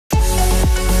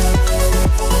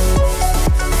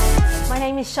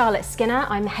is Charlotte Skinner.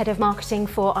 I'm Head of Marketing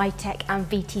for ITEC and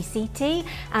VTCT,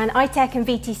 and ITEC and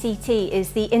VTCT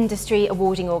is the industry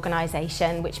awarding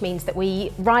organisation, which means that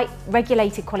we write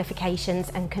regulated qualifications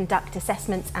and conduct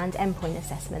assessments and endpoint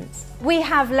assessments. We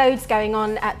have loads going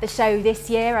on at the show this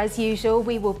year. As usual,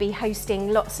 we will be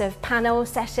hosting lots of panel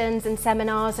sessions and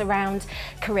seminars around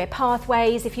career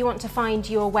pathways. If you want to find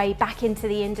your way back into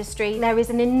the industry, there is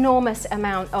an enormous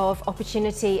amount of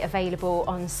opportunity available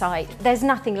on site. There's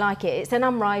nothing like it. It's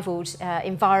an unrivaled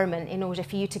environment in order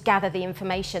for you to gather the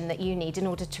information that you need in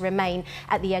order to remain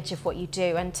at the edge of what you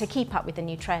do and to keep up with the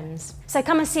new trends. So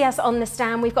come and see us on the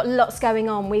stand. We've got lots going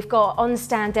on. We've got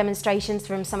on-stand demonstrations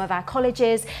from some of our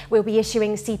colleges. We'll be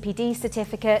issuing CPD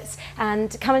certificates,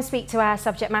 and come and speak to our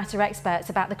subject matter experts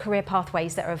about the career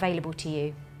pathways that are available to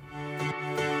you.